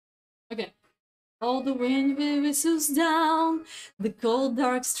Okay. All the wind whistles down the cold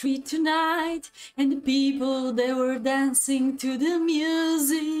dark street tonight, and the people they were dancing to the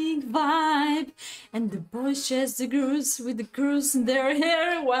music vibe, and the boys chase the girls with the curls in their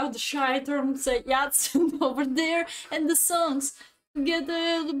hair, while the shy turns say yachts over there, and the songs get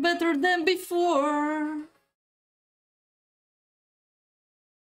better than before.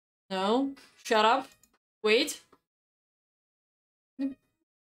 No, shut up. Wait.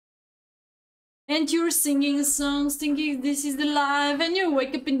 And you're singing songs, thinking this is the life, and you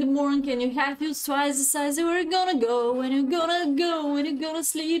wake up in the morning and you have feels twice the size. Where you gonna go? When you gonna go? When you gonna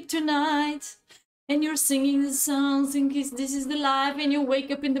sleep tonight? And you're singing the songs, thinking this is the life, and you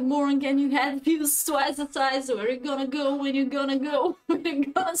wake up in the morning and you have feels twice the size. Where you gonna go? When you gonna go? When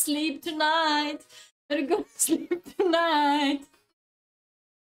you gonna sleep tonight? When you gonna sleep tonight?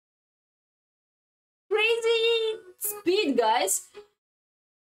 Crazy speed, guys.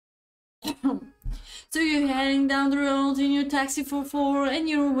 So you're heading down the road in your taxi for 4, and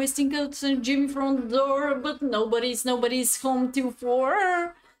you're wasting out a Jimmy front door, but nobody's home till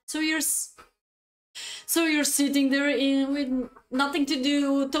 4. So you're sitting there with nothing to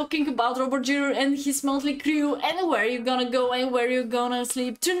do, talking about Robert Gere and his motley crew, and where you gonna go and where you gonna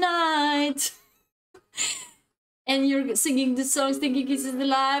sleep tonight. And you're singing the songs, thinking this is the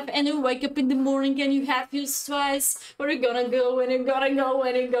life, and you wake up in the morning and you have used twice. Where you gonna go? When you gonna go?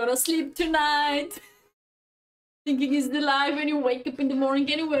 When you gonna sleep tonight? Thinking is the life, and you wake up in the morning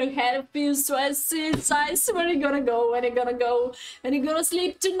and you wear a head of pills twice size. Where you gonna go? When you gonna go? When you gonna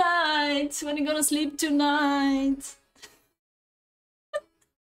sleep tonight? When you gonna sleep tonight?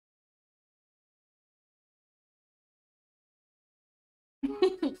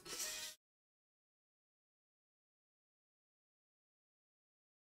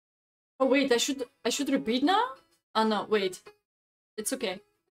 Oh wait, I should repeat now? Oh no, wait. It's okay.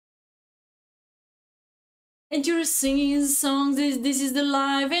 And you're singing songs, this is the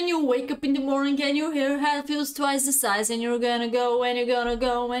life, and you wake up in the morning and your hair head feels twice the size, and you're gonna go, and you're gonna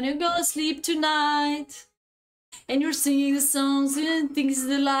go, and you're gonna sleep tonight. And you're singing the songs, and think this is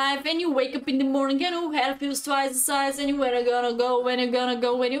the life, and you wake up in the morning and your hair feels twice the size, and you're gonna go, when you're gonna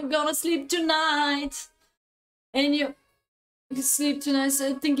go, when you're gonna sleep tonight. And you sleep tonight,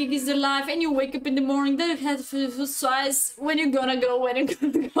 so thinking is the life, and you wake up in the morning, then your head feels twice, when you're gonna go, when you're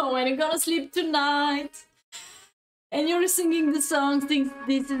gonna go, when you're gonna sleep tonight. And you're singing the song, think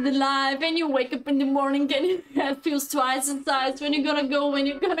this is the life, and you wake up in the morning and your head feels twice the size. When you're gonna go, when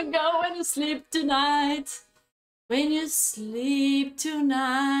you're gonna go, when you sleep tonight. When you sleep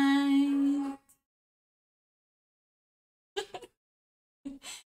tonight.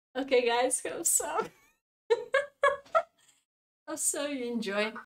 Okay, guys, hope so. Hope so you enjoy.